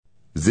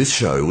This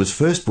show was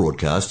first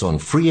broadcast on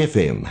Free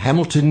FM,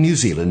 Hamilton, New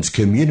Zealand's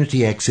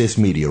community access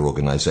media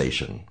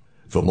organisation.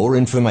 For more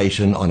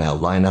information on our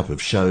lineup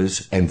of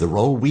shows and the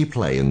role we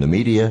play in the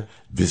media,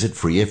 visit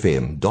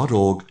freefm.org.nz.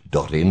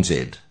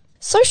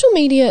 Social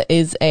media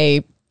is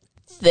a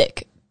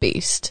thick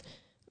beast,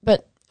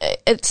 but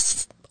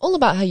it's all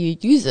about how you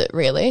use it,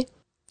 really.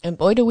 And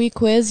boy, do we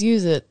queers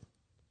use it.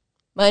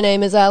 My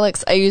name is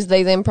Alex, I use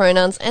they, them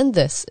pronouns, and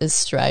this is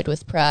Stride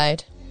with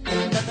Pride.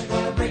 Nothing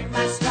gonna break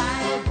my stride.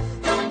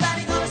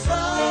 Nobody gonna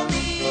slow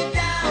me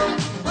down.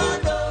 Oh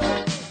no,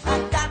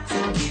 I got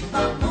to keep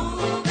on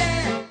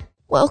moving.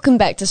 Welcome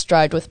back to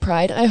Stride with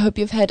Pride. I hope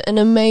you've had an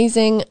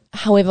amazing,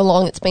 however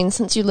long it's been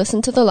since you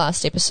listened to the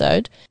last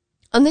episode.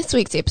 On this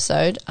week's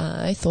episode,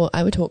 I thought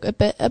I would talk a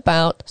bit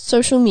about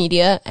social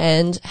media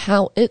and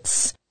how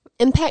it's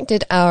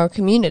impacted our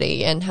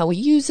community and how we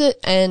use it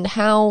and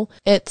how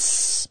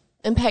it's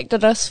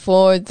impacted us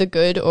for the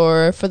good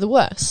or for the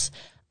worse.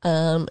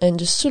 And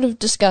just sort of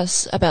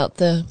discuss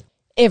about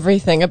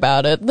everything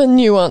about it, the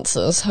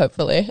nuances,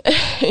 hopefully.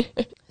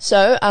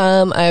 So,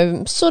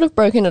 I've sort of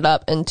broken it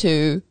up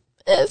into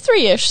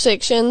 3-ish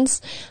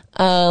sections.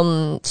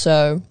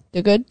 So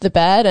the good, the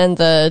bad, and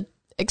the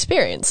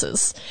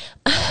experiences.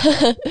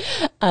 So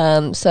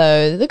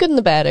the good and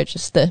the bad are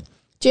just the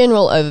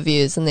general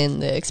overviews, and then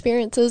the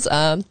experiences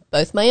are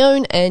both my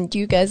own and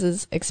you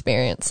guys'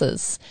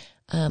 experiences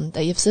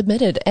that you've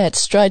submitted at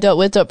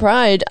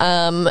stride.with.pride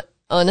on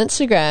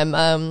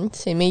Instagram.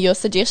 Send me your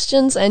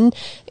suggestions and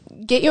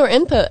get your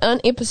input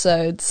on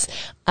episodes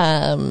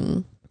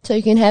so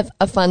you can have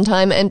a fun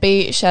time and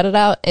be shouted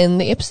out in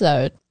the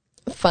episode.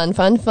 Fun.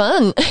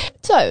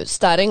 So,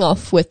 starting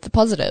off with the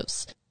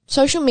positives.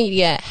 Social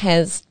media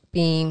has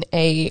been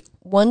a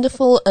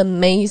wonderful,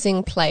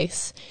 amazing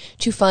place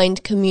to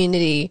find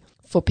community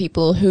for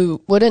people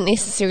who wouldn't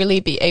necessarily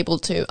be able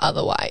to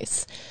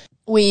otherwise.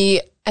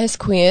 We, as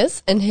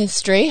queers in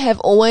history, have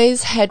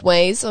always had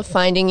ways of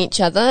finding each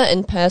other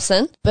in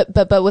person,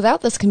 but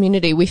without this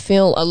community, we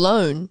feel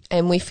alone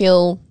and we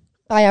feel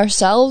by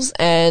ourselves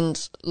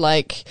and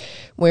like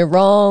we're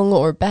wrong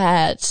or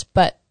bad.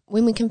 But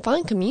when we can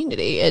find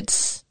community,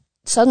 it's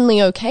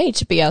suddenly okay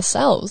to be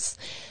ourselves.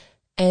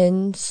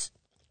 And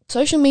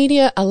social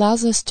media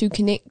allows us to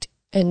connect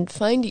and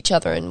find each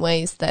other in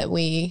ways that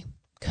we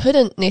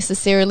couldn't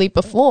necessarily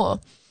before.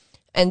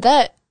 And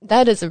that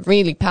is a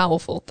really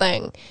powerful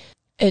thing.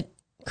 It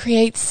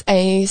creates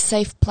a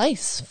safe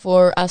place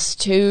for us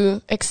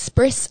to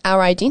express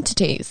our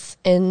identities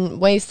in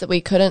ways that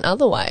we couldn't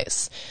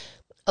otherwise.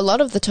 A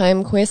lot of the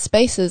time, queer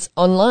spaces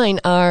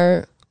online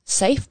are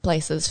safe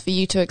places for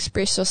you to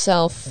express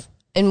yourself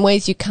in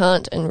ways you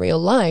can't in real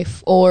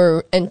life,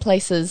 or in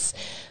places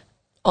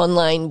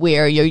online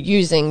where you're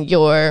using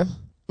your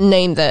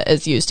name that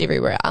is used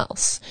everywhere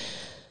else.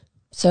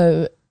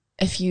 So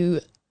if you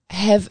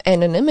have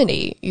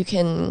anonymity, you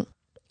can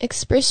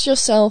express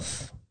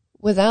yourself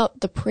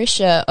without the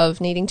pressure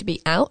of needing to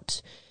be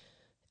out.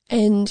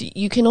 And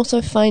you can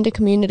also find a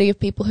community of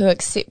people who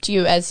accept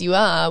you as you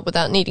are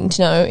without needing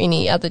to know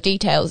any other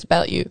details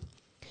about you.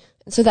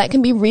 So that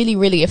can be really,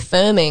 really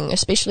affirming,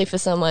 especially for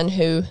someone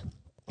who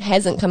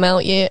hasn't come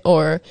out yet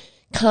or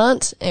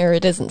can't, or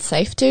it isn't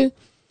safe to.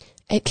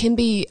 It can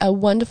be a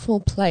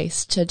wonderful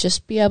place to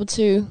just be able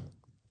to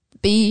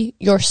be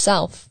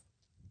yourself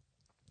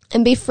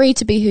and be free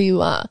to be who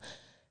you are.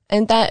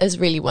 And that is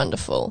really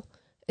wonderful,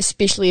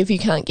 especially if you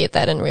can't get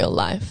that in real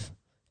life.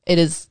 It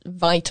is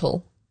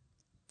vital.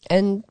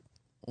 And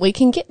we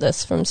can get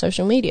this from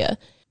social media.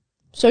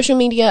 Social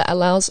media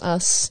allows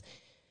us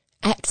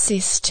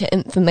access to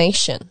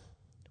information,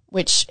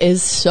 which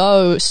is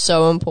so,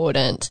 so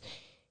important.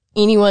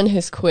 Anyone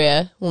who's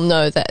queer will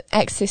know that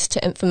access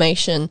to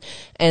information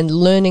and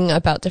learning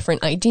about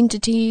different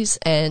identities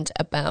and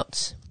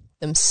about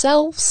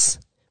themselves,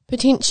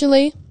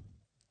 potentially,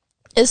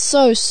 is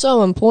so,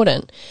 so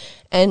important.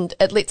 And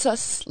it lets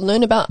us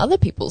learn about other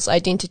people's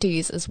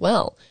identities as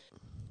well.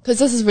 Because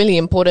this is really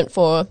important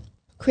for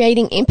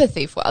creating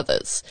empathy for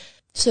others,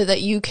 so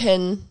that you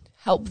can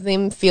help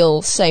them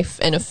feel safe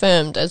and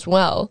affirmed as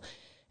well,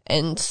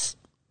 and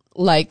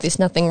like there's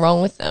nothing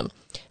wrong with them.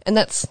 And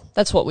that's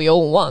what we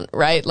all want,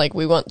 right? Like,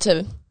 we want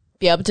to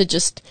be able to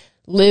just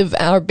live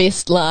our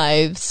best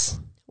lives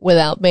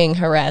without being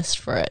harassed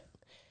for it.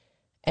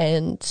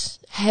 And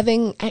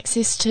having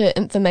access to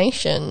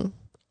information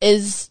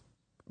is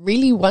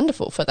really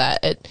wonderful for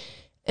that.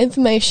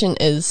 Information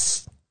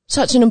is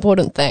such an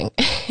important thing.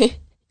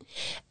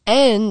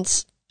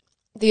 And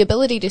the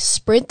ability to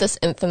spread this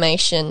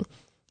information,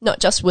 not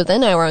just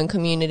within our own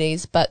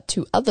communities, but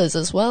to others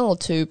as well,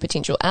 to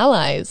potential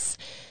allies,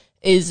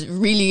 is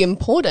really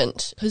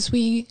important, because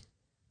we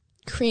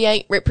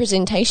create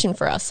representation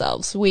for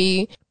ourselves.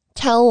 We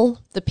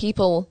tell the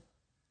people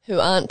who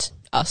aren't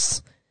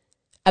us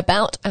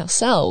about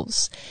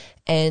ourselves,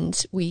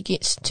 and we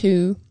get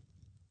to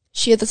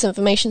share this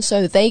information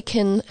so they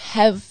can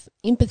have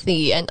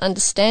empathy and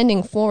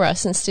understanding for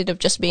us instead of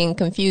just being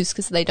confused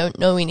because they don't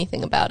know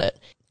anything about it.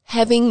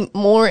 Having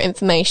more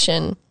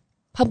information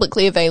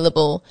publicly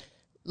available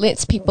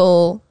lets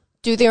people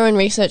do their own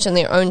research in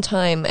their own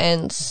time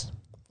and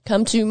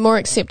come to more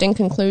accepting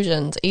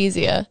conclusions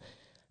easier.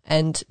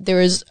 And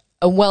there is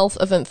a wealth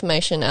of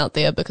information out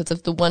there because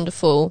of the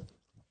wonderful,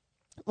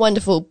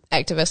 wonderful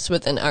activists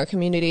within our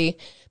community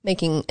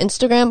making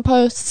Instagram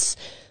posts,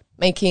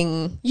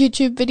 making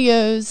YouTube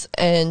videos,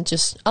 and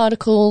just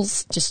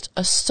articles, just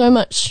so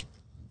much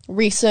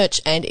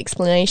research and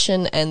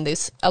explanation, and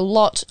there's a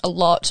lot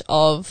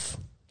of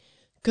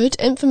good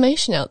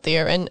information out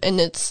there, and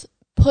it's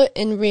put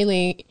in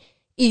really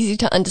easy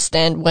to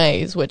understand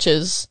ways, which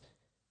is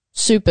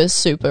super,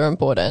 super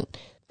important,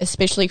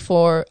 especially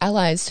for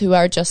allies who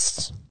are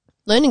just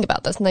learning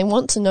about this and they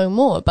want to know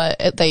more,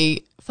 but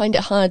they find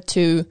it hard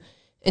to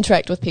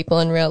interact with people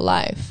in real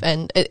life,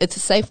 and it's a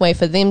safe way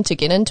for them to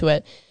get into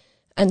it,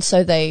 and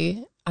so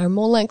they are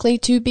more likely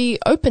to be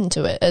open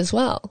to it as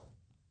well,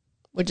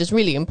 which is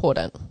really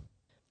important.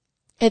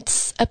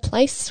 It's a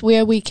place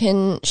where we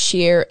can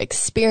share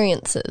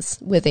experiences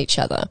with each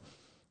other.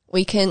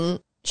 We can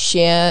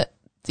share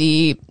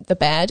the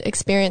bad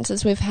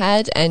experiences we've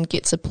had and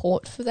get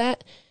support for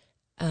that,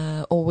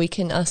 or we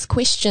can ask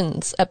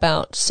questions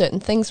about certain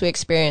things we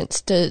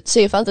experienced to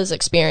see if others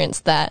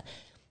experience that,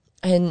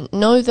 and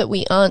know that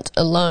we aren't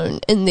alone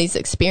in these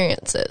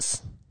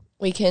experiences.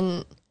 We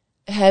can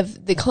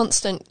have the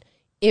constant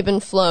ebb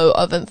and flow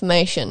of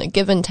information, a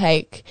give and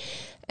take,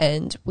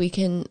 and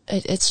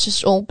it's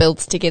just all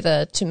builds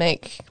together to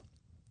make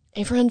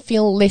everyone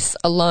feel less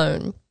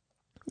alone,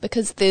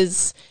 because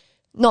there's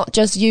not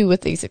just you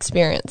with these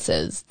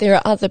experiences. There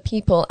are other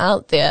people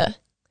out there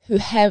who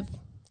have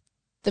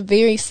the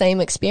very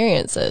same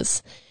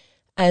experiences,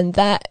 and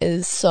that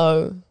is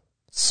so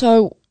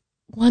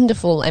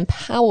wonderful and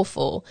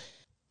powerful,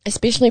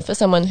 especially for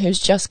someone who's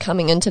just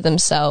coming into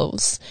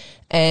themselves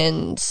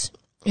and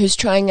who's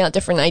trying out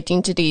different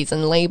identities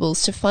and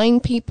labels, to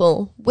find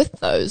people with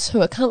those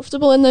who are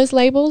comfortable in those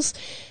labels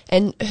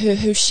and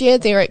who share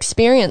their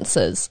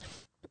experiences,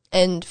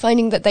 and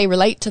finding that they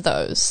relate to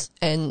those,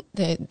 and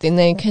then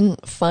they can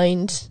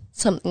find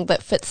something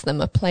that fits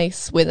them, a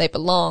place where they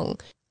belong,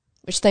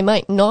 which they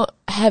might not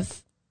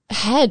have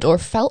had or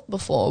felt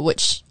before,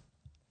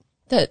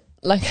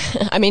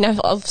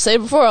 I've said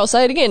it before, I'll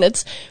say it again,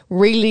 it's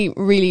really,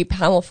 really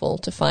powerful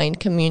to find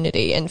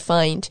community and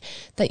find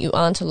that you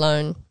aren't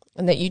alone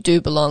and that you do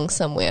belong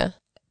somewhere.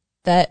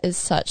 That is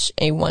such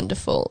a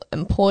wonderful,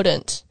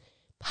 important,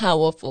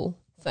 powerful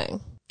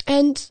thing.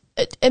 And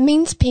it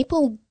means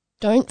people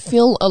don't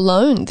feel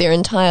alone their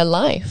entire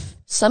life.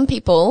 Some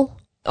people,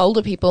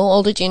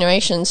 older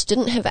generations,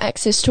 didn't have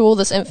access to all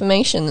this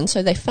information, and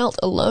so they felt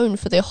alone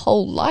for their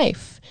whole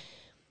life.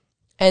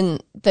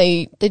 And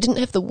they didn't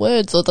have the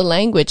words or the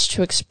language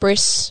to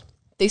express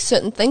these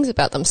certain things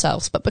about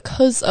themselves. But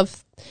because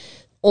of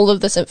all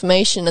of this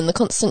information and the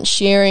constant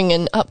sharing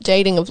and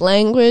updating of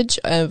language,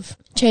 of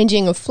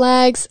changing of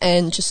flags,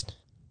 and just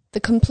the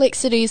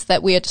complexities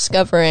that we are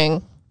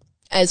discovering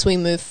as we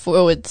move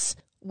forwards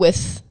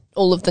with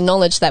all of the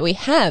knowledge that we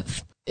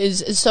have,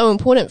 is so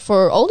important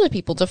for older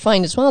people to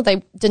find as well.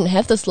 They didn't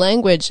have this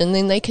language, and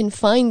then they can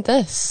find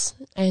this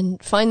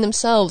and find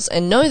themselves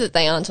and know that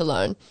they aren't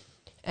alone.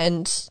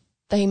 And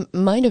they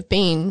might have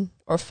been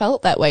or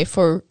felt that way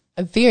for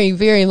a very,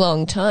 very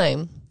long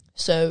time.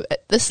 So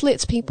this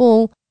lets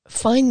people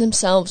find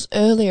themselves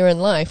earlier in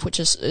life, which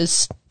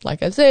is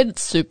like I said,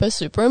 super,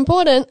 super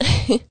important.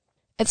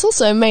 It's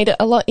also made it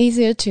a lot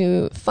easier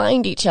to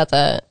find each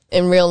other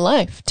in real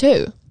life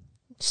too.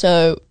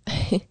 So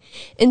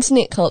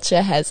internet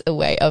culture has a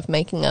way of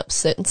making up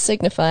certain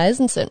signifiers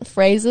and certain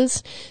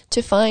phrases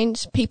to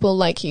find people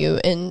like you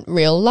in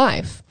real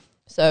life.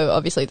 So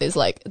obviously there's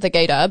like the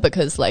gaydar,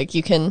 because like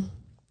you can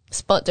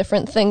spot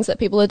different things that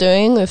people are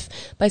doing if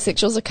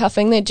bisexuals are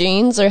cuffing their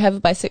jeans or have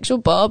a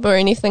bisexual bob or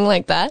anything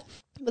like that.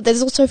 But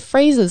there's also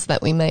phrases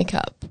that we make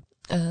up.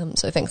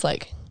 So things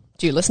like,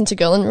 do you listen to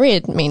Girl in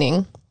Red?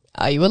 Meaning,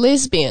 are you a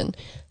lesbian?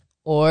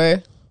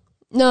 Or,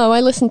 no,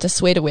 I listen to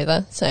Sweater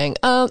Weather, saying,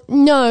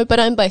 no, but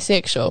I'm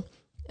bisexual.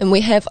 And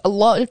we have a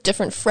lot of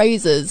different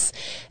phrases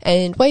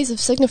and ways of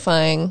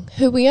signifying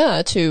who we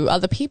are to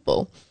other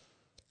people.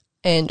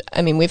 And,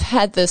 I mean, we've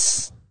had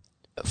this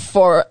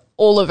for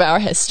all of our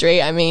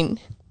history. I mean,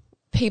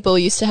 people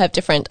used to have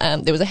different,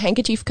 there was a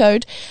handkerchief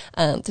code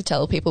to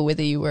tell people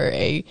whether you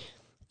were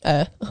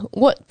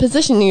what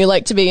position you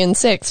like to be in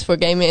sex for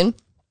gay men.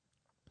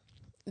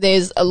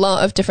 There's a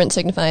lot of different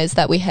signifiers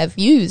that we have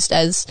used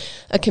as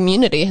a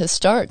community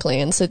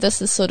historically, and so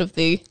this is sort of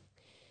the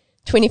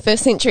 21st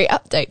century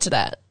update to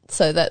that.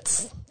 So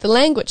that's the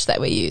language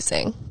that we're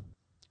using,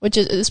 which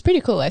is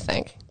pretty cool, I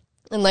think.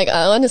 And like,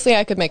 honestly,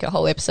 I could make a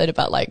whole episode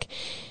about like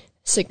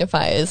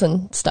signifiers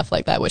and stuff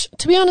like that, which,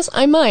 to be honest,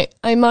 I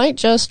might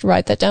just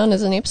write that down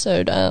as an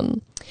episode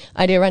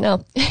idea right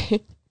now.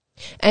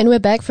 And we're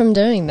back from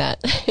doing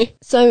that.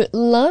 So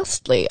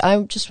lastly,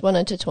 I just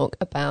wanted to talk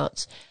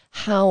about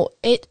how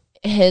it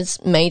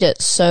has made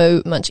it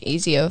so much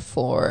easier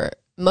for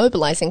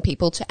mobilizing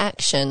people to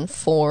action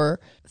for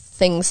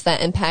things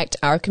that impact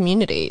our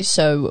community.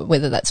 So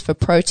whether that's for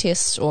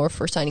protests or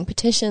for signing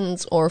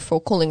petitions or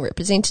for calling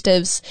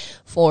representatives,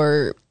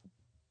 for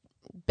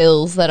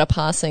bills that are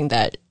passing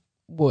that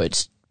would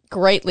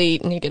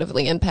greatly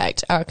negatively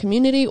impact our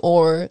community,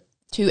 or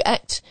to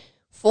act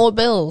for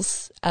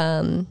bills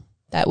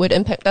that would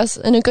impact us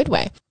in a good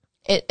way.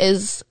 It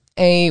is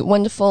a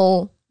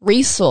wonderful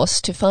resource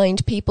to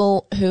find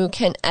people who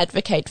can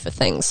advocate for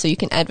things. So you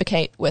can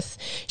advocate with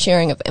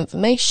sharing of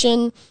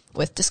information,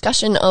 with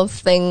discussion of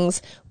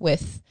things,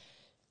 with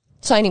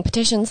signing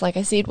petitions, like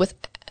I said, with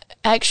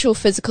actual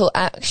physical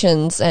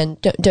actions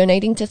and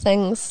donating to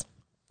things.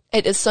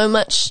 It is so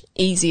much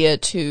easier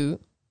to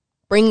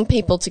bring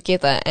people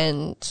together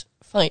and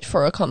fight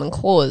for a common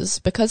cause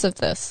because of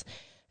this.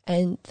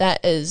 And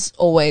that is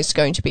always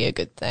going to be a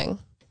good thing.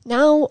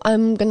 Now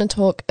I'm going to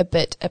talk a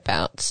bit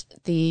about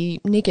the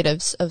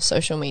negatives of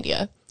social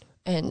media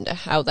and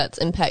how that's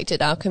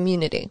impacted our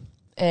community.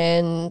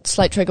 And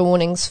slight trigger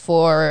warnings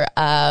for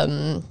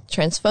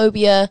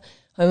transphobia,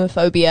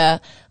 homophobia,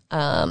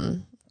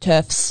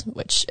 TERFs,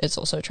 which is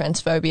also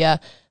transphobia,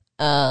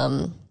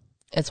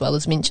 as well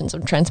as mentions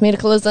of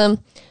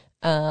transmedicalism,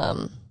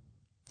 and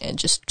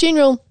just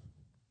general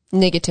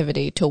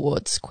negativity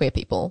towards queer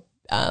people.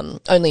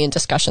 Only in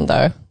discussion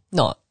though,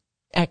 not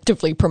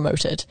actively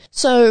promoted.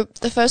 So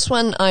the first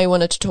one I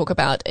wanted to talk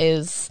about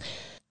is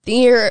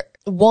there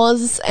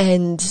was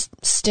and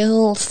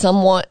still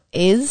somewhat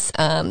is,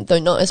 though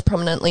not as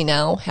prominently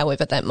now.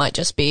 However, that might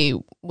just be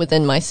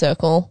within my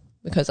circle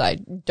because I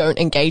don't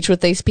engage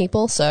with these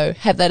people. So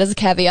have that as a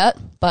caveat.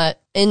 But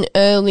in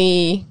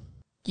early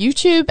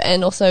YouTube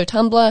and also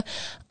Tumblr,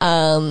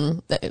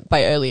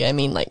 by early, I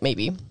mean like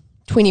maybe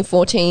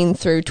 2014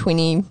 through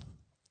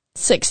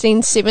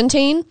 2016,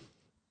 17.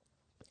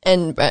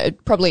 And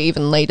probably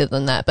even later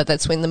than that, but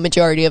that's when the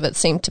majority of it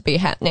seemed to be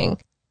happening,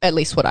 at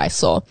least what I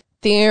saw.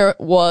 There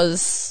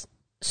was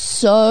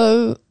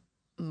so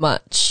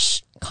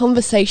much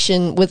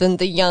conversation within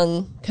the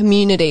young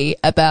community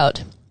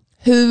about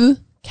who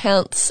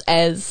counts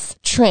as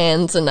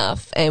trans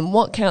enough and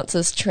what counts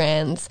as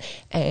trans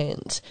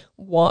and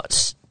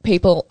what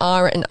people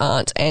are and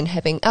aren't, and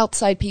having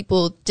outside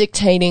people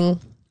dictating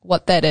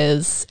what that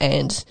is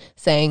and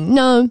saying,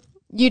 no,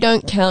 you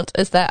don't count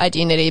as that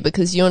identity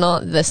because you're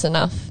not this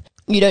enough.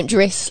 You don't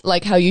dress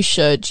like how you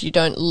should. You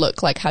don't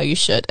look like how you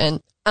should. And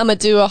I'm going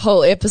to do a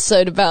whole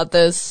episode about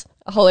this,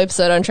 a whole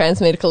episode on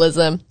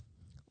transmedicalism.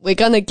 We're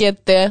going to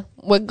get there.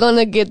 We're going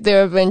to get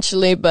there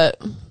eventually,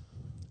 but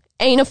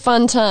ain't a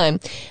fun time.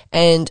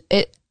 And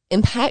it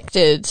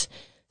impacted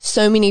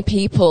so many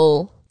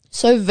people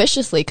so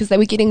viciously because they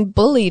were getting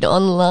bullied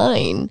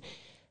online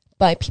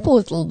by people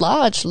with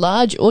large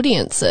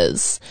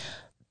audiences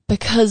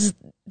because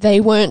they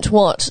weren't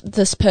what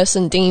this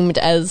person deemed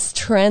as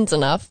trans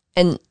enough.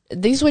 And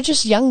these were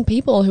just young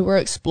people who were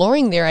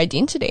exploring their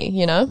identity,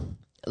 you know?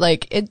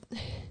 Like,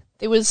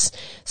 there was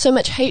so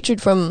much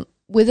hatred from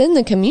within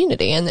the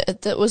community, and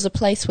it was a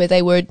place where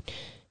they were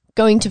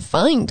going to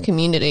find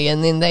community,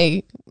 and then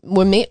they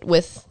were met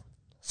with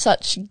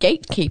such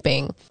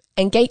gatekeeping.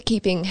 And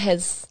gatekeeping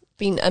has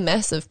been a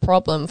massive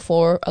problem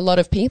for a lot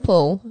of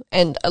people,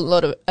 and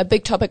a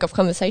big topic of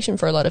conversation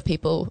for a lot of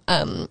people,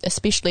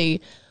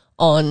 especially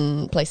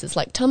on places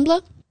like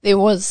Tumblr. There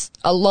was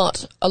a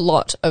lot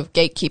of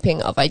gatekeeping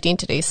of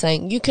identity,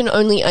 saying you can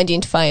only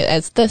identify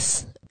as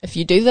this if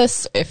you do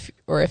this, if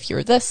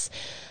you're this.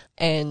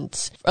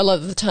 And a lot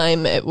of the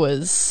time it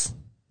was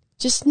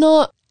just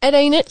not, it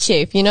ain't it,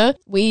 Chief, you know?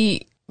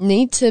 We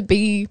need to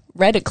be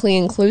radically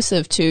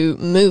inclusive to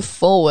move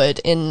forward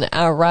in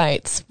our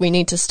rights. We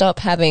need to stop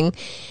having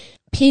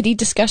petty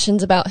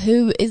discussions about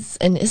who is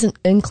and isn't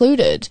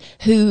included,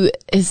 who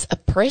is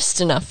oppressed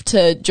enough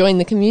to join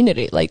the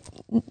community. Like,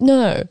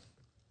 no,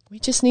 we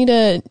just need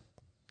to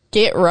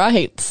get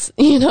rights,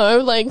 you know,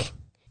 like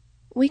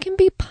we can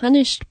be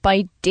punished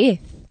by death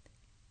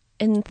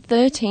in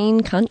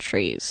 13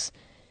 countries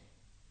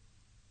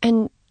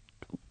and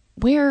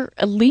we're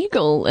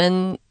illegal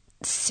in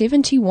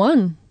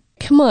 71.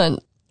 Come on,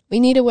 we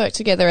need to work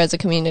together as a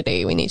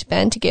community. We need to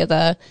band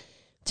together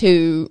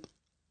to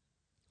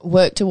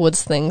work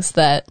towards things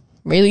that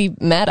really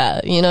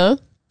matter, you know?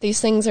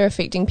 These things are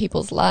affecting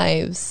people's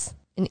lives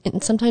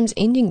and sometimes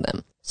ending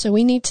them. So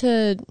we need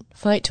to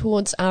fight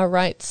towards our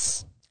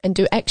rights and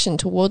do action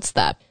towards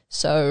that.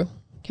 So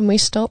can we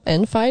stop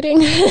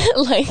infighting?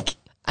 Like,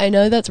 I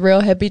know that's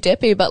real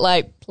hippy-dippy, but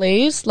like,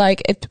 please,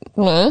 like,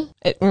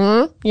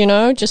 you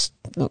know, just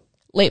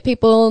let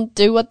people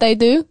do what they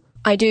do.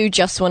 I do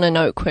just want to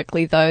note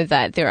quickly, though,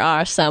 that there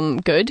are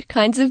some good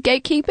kinds of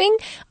gatekeeping.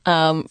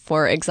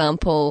 For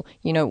example,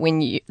 you know,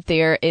 when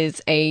there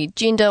is a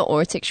gender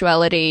or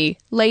sexuality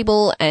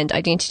label and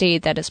identity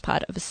that is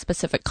part of a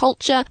specific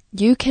culture,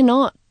 you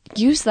cannot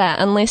use that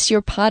unless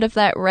you're part of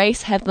that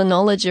race, have the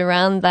knowledge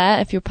around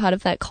that. If you're part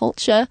of that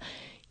culture,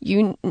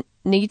 you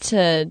need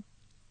to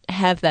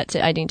have that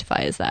to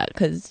identify as that.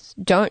 Because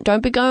don't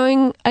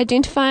be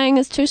identifying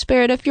as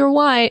Two-Spirit if you're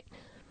white.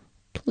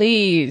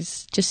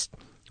 Please, just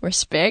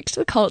respect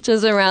the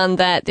cultures around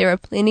that. There are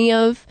plenty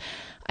of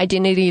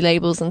identity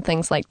labels and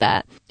things like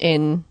that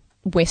in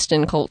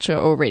Western culture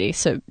already.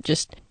 So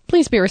just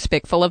please be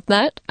respectful of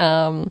that.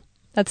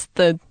 That's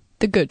the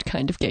the good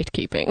kind of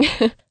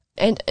gatekeeping.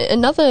 And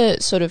another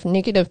sort of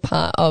negative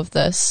part of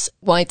this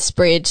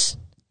widespread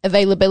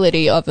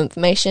availability of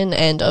information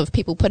and of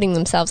people putting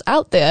themselves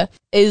out there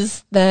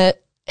is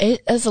that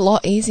it is a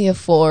lot easier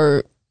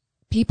for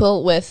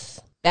people with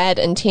bad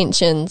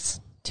intentions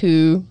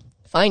to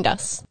find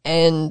us.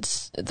 And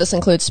this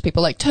includes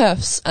people like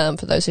TERFs,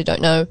 for those who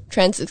don't know,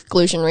 trans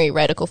exclusionary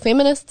radical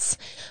feminists.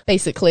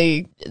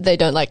 Basically, they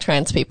don't like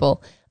trans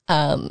people,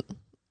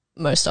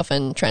 most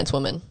often trans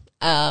women.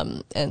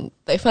 And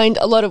they find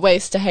a lot of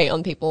ways to hate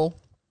on people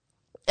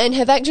and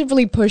have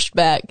actively pushed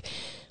back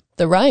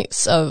the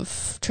rights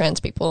of trans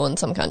people in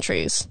some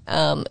countries.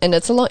 And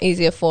it's a lot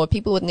easier for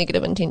people with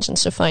negative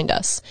intentions to find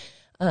us,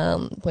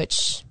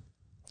 which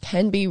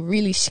can be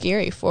really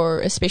scary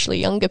for especially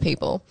younger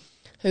people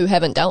who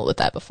haven't dealt with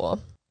that before.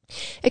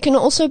 It can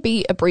also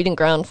be a breeding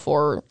ground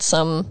for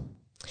some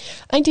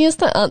ideas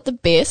that aren't the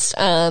best,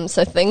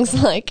 so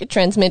things like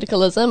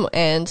transmedicalism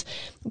and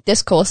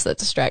discourse that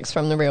distracts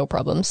from the real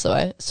problems. So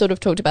I sort of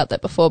talked about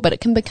that before, but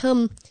it can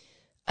become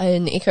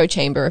an echo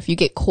chamber if you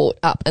get caught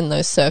up in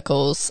those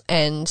circles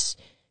and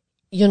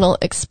you're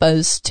not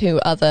exposed to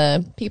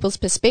other people's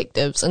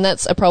perspectives. And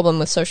that's a problem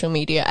with social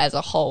media as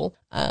a whole,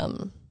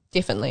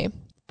 definitely.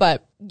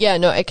 But yeah,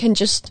 no, it can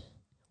just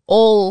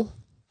all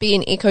be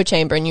an echo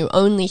chamber and you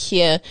only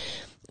hear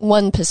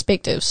one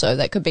perspective. So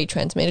that could be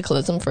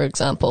transmedicalism, for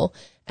example.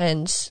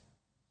 And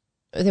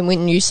then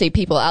when you see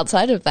people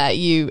outside of that,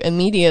 you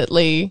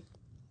immediately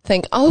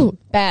think, oh,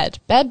 bad.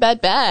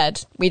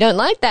 We don't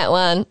like that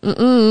one.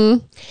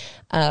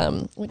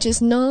 Which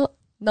is not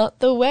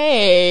the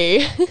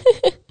way.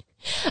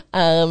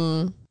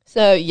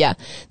 So yeah,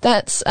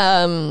 that's,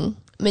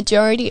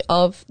 majority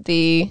of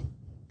the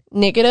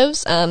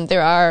negatives.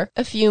 There are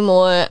a few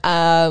more,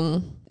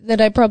 that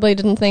I probably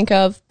didn't think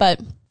of, but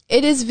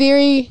it is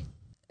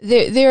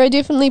there are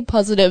definitely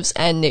positives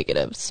and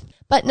negatives.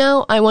 But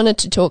now I wanted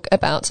to talk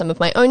about some of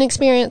my own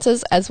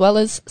experiences as well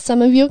as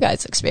some of your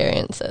guys'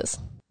 experiences.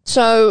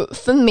 So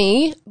for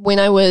me, when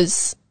I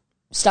was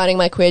starting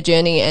my queer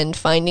journey and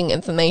finding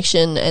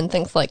information and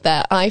things like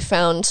that, I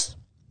found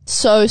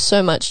so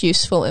much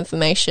useful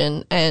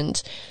information and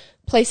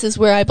places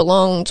where I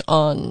belonged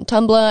on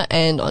Tumblr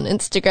and on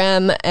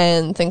Instagram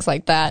and things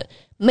like that.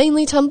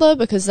 Mainly Tumblr,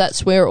 because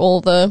that's where all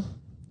the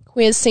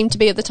queers seemed to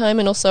be at the time,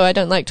 and also I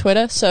don't like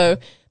Twitter, so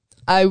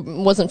I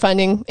wasn't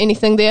finding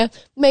anything there.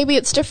 Maybe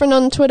it's different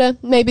on Twitter,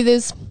 maybe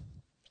there's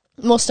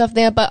more stuff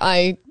there, but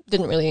I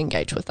didn't really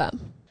engage with that.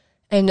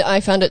 And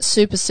I found it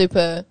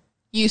super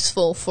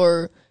useful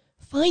for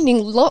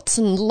finding lots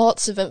and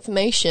lots of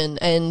information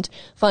and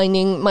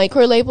finding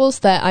micro labels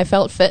that I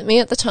felt fit me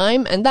at the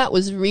time, and that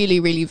was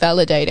really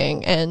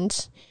validating,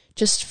 and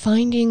just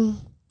finding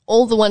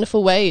all the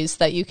wonderful ways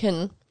that you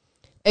can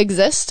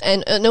exist,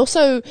 and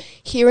also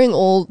hearing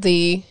all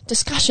the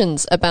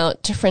discussions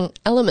about different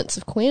elements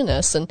of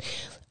queerness. And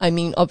I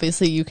mean,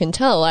 obviously you can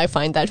tell I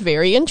find that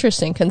very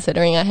interesting,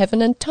 considering I have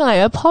an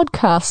entire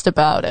podcast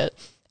about it.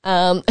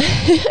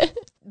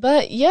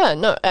 But yeah,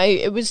 no,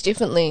 it was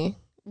definitely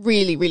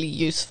really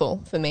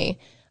useful for me.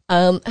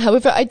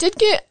 However, I did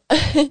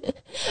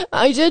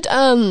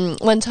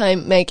one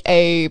time make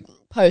a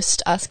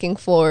post asking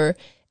for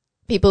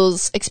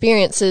people's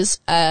experiences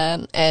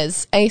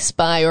as ace,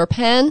 bi, or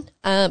pan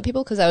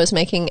people, because I was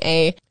making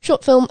a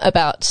short film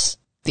about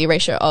the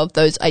erasure of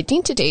those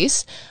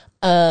identities.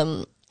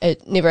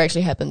 It never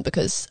actually happened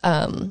because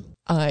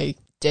I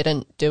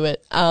didn't do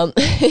it.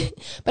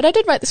 But I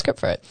did write the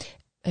script for it.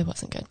 It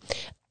wasn't good.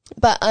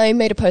 But I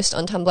made a post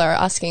on Tumblr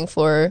asking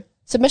for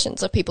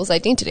submissions of people's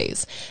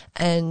identities,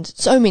 and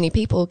so many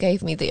people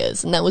gave me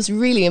theirs, and that was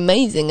really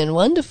amazing and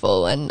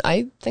wonderful, and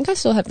I think I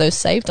still have those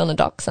saved on a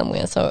doc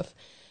somewhere, so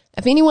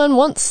if anyone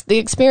wants the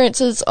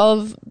experiences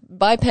of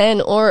bi,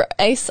 pan, or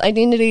ace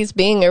identities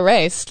being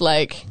erased,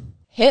 like,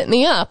 hit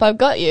me up, I've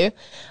got you.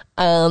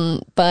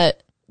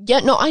 But yeah,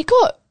 no, I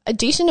got a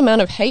decent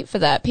amount of hate for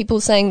that. People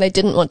saying they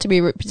didn't want to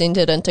be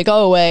represented and to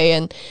go away,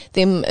 and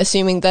them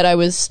assuming that I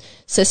was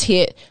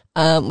cis-het,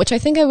 which I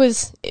think I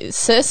was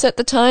cis at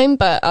the time,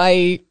 but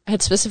I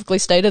had specifically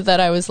stated that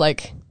I was,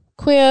 like,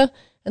 queer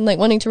and, like,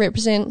 wanting to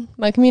represent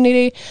my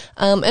community.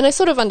 And I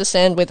sort of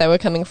understand where they were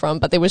coming from,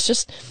 but there was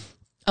just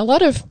a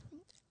lot of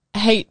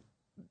hate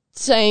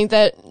saying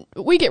that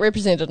we get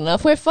represented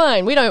enough, we're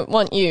fine, we don't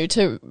want you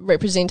to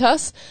represent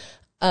us.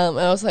 And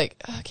I was like,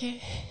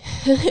 okay.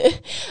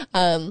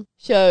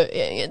 So,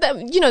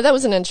 that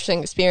was an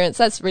interesting experience.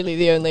 That's really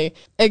the only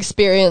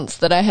experience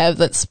that I have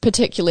that's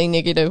particularly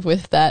negative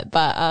with that.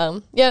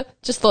 But, yeah,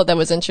 just thought that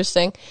was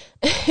interesting.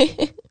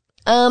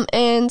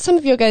 And some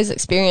of your guys'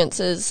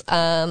 experiences,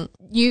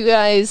 you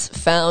guys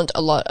found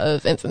a lot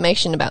of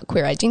information about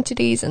queer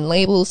identities and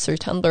labels through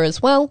Tumblr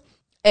as well.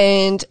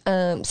 And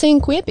seeing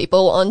queer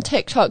people on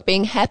TikTok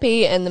being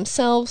happy and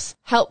themselves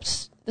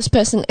helped this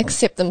person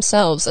accept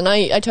themselves. And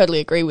I totally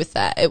agree with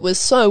that. It was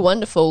so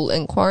wonderful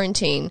in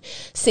quarantine,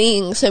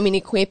 seeing so many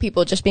queer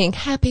people just being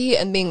happy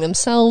and being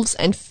themselves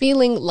and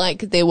feeling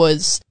like there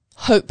was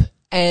hope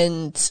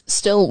and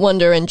still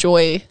wonder and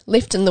joy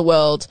left in the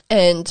world,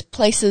 and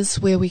places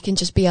where we can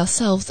just be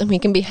ourselves and we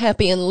can be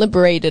happy and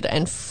liberated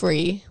and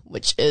free,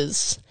 which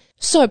is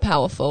so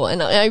powerful.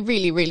 And I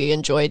really, really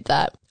enjoyed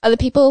that. Other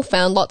people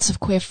found lots of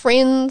queer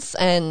friends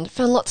and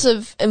found lots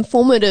of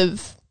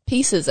informative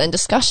pieces and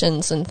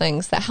discussions and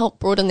things that helped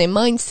broaden their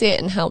mindset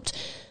and helped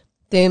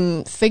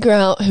them figure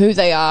out who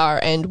they are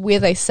and where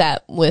they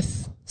sat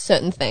with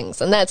certain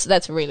things. And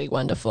that's really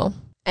wonderful.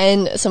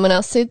 And someone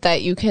else said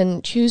that you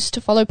can choose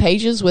to follow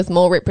pages with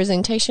more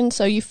representation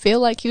so you feel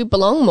like you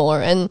belong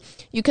more and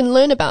you can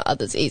learn about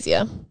others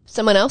easier.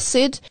 Someone else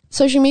said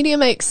social media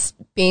makes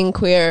being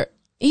queer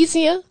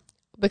easier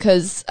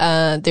because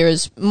there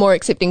is more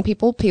accepting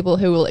people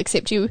who will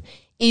accept you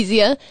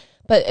easier,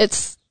 but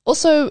it's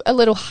also a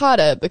little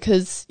harder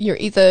because you're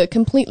either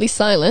completely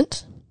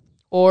silent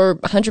or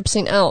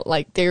 100% out.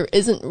 Like, there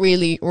isn't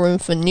really room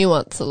for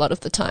nuance a lot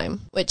of the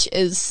time,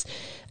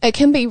 it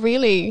can be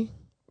really,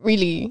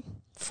 really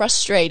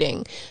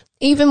frustrating.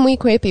 Even we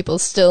queer people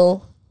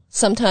still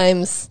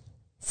sometimes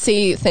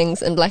see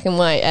things in black and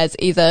white as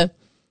either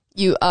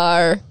you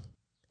are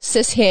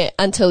cishet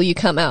until you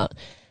come out,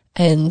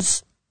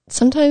 and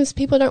sometimes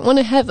people don't want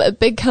to have a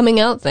big coming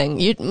out thing.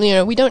 You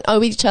know, we don't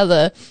owe each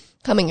other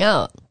coming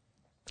out.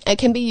 It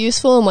can be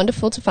useful and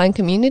wonderful to find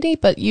community,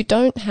 but you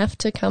don't have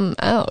to come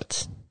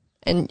out,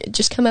 and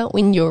just come out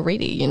when you're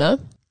ready, you know?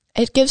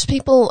 It gives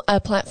people a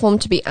platform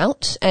to be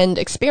out and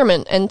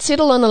experiment and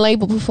settle on a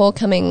label before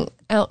coming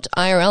out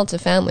IRL to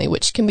family,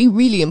 which can be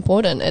really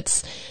important.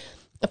 It's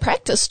a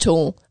practice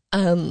tool.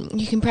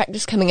 You can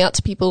practice coming out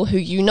to people who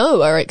you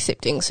know are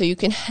accepting, so you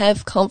can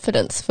have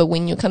confidence for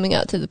when you're coming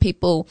out to the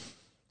people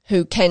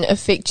who can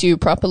affect you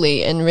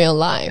properly in real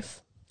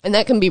life. And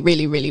that can be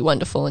really, really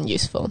wonderful and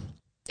useful.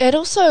 It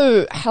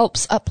also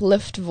helps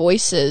uplift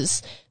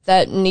voices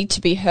that need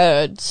to be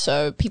heard.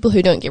 So people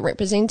who don't get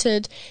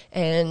represented,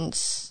 and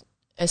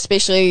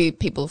especially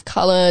people of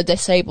color,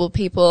 disabled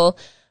people,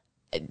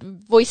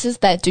 voices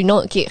that do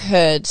not get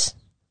heard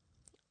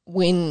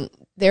when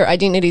their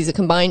identities are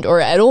combined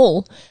or at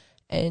all.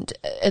 And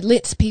it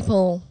lets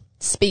people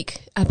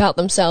speak about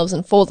themselves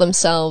and for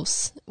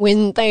themselves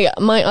when they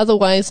might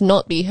otherwise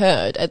not be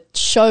heard. It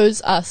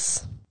shows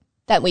us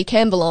that we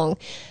can belong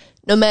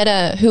no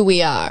matter who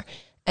we are,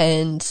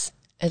 and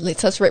it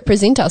lets us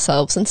represent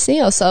ourselves and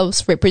see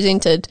ourselves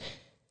represented,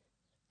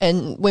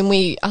 and when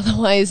we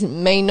otherwise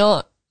may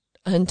not,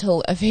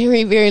 until a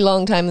very, very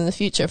long time in the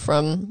future,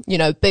 from, you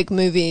know, big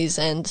movies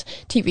and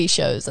TV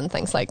shows and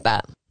things like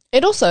that.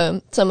 It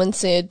also, someone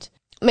said,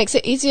 makes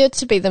it easier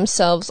to be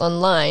themselves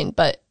online,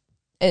 but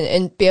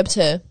and be able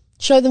to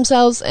show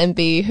themselves and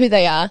be who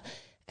they are,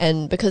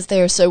 and because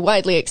they are so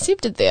widely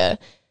accepted there,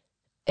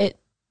 it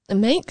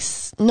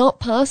makes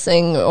not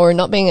passing or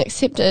not being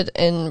accepted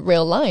in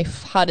real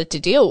life harder to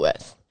deal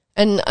with.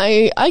 And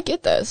I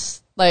get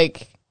this.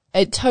 Like,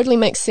 it totally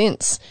makes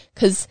sense,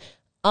 because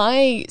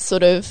I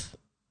sort of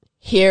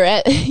here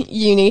at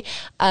uni,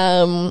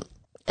 and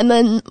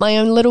then my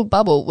own little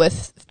bubble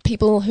with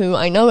people who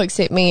I know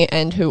accept me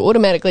and who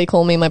automatically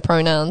call me my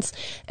pronouns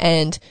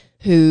and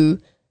who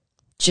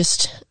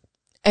just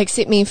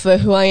accept me for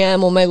who I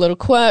am, all my little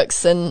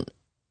quirks and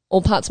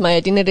all parts of my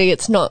identity.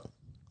 It's not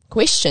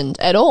questioned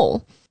at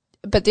all.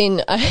 But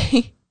then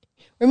I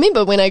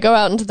remember when I go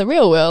out into the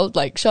real world,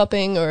 like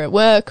shopping or at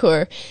work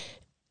or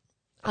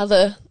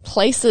other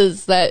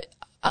places, that,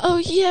 oh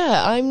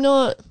yeah, I'm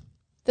not,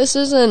 this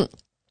isn't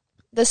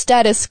the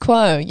status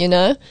quo, you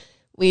know?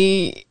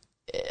 We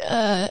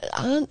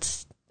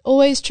aren't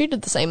always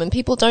treated the same, and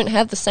people don't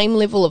have the same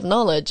level of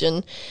knowledge,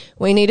 and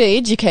we need to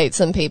educate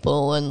some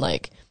people, and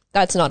like,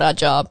 that's not our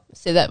job. I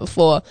said that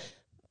before,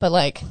 but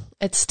like,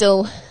 it's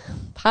still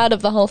part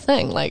of the whole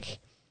thing. Like,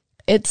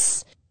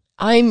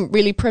 I'm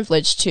really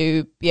privileged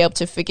to be able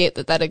to forget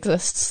that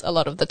exists a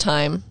lot of the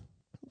time,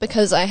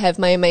 because I have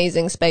my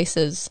amazing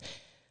spaces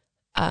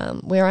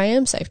where I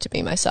am safe to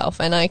be myself,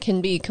 and I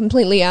can be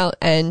completely out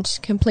and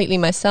completely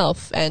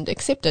myself and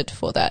accepted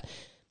for that.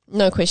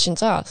 No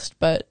questions asked.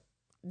 But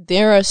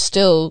there are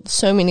still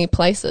so many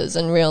places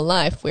in real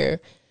life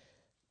where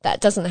that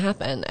doesn't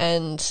happen,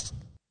 and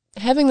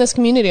having this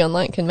community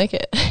online can make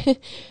it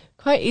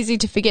quite easy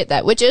to forget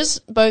that, which is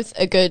both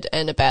a good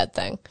and a bad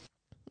thing.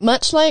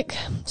 Much like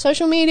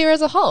social media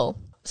as a whole.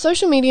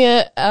 Social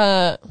media,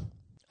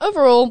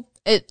 overall,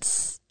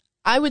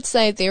 I would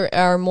say there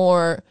are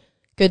more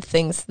good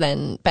things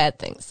than bad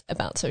things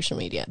about social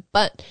media.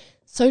 But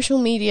social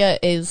media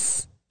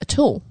is a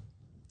tool.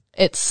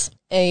 It's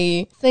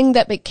a thing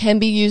that can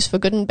be used for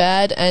good and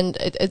bad, and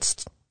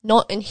it's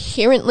not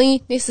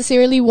inherently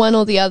necessarily one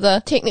or the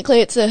other.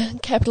 Technically, it's a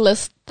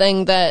capitalist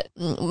thing that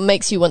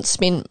makes you want to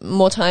spend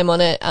more time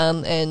on it,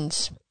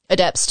 and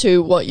adapts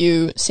to what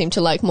you seem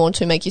to like more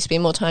to make you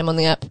spend more time on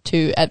the app,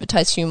 to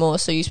advertise to you more,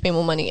 so you spend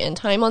more money and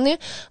time on there,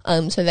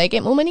 so they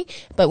get more money.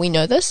 But we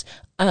know this.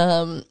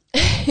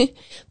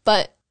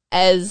 But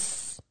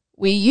as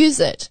we use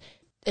it,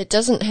 it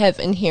doesn't have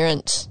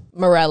inherent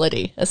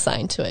morality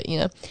assigned to it, you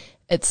know.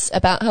 It's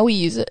about how we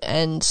use it,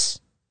 and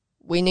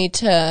we need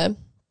to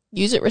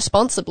use it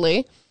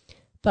responsibly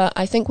But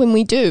I think when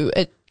we do,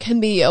 it can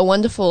be a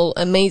wonderful,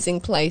 amazing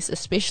place,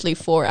 especially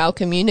for our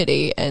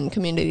community and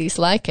communities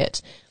like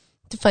it,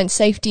 to find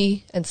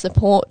safety and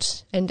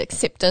support and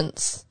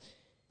acceptance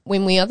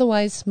when we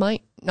otherwise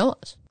might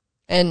not.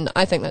 And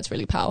I think that's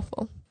really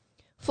powerful.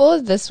 For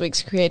this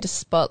week's Creator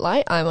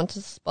Spotlight, I want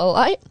to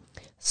spotlight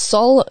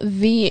Sol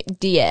V.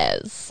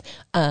 Diaz,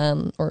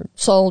 or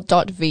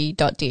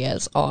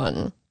sol.v.diaz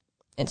on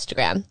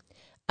Instagram.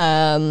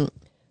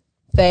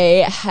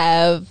 They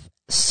have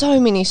so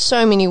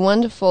many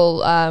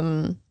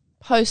wonderful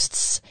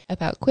posts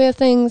about queer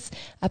things,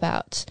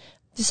 about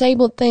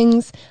disabled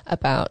things,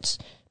 about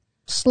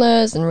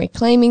slurs and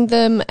reclaiming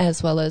them,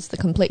 as well as the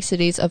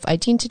complexities of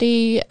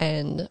identity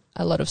and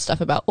a lot of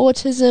stuff about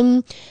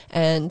autism,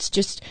 and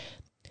just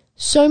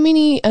so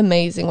many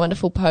amazing,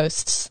 wonderful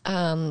posts.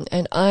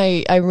 And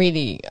I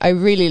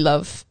really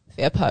love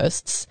their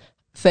posts.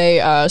 They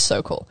are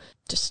so cool.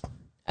 Just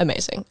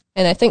amazing.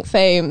 And I think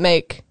they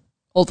make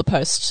all the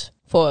posts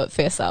for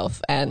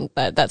herself, and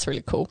that's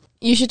really cool.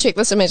 You should check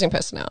this amazing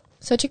person out.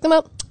 So check them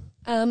out.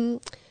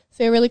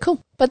 They're really cool.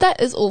 But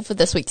that is all for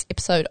this week's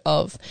episode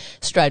of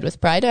Stride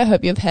with Pride. I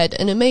hope you've had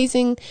an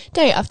amazing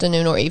day,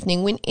 afternoon, or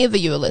evening whenever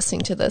you are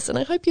listening to this, and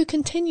I hope you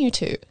continue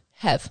to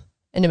have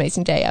an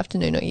amazing day,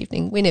 afternoon, or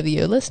evening whenever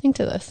you're listening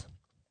to this.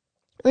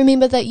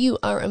 Remember that you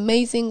are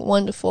amazing,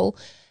 wonderful,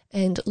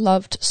 and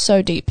loved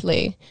so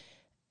deeply.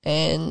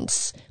 And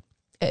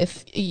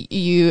if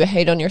you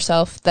hate on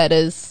yourself, that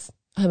is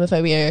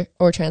homophobia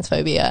or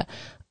transphobia,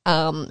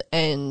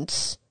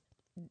 and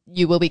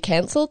you will be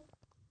cancelled.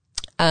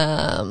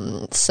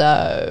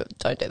 So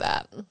don't do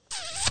that.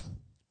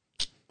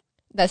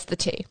 That's the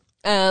tea.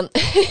 Don't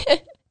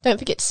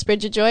forget to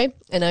spread your joy,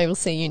 and I will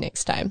see you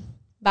next time.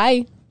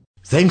 Bye.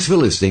 Thanks for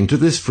listening to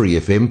this Free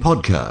FM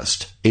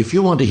podcast. If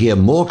you want to hear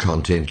more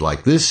content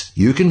like this,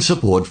 you can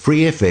support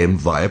Free FM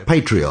via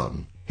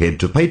Patreon. Head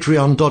to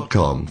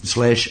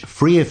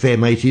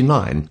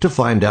patreon.com/freefm89 to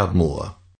find out more.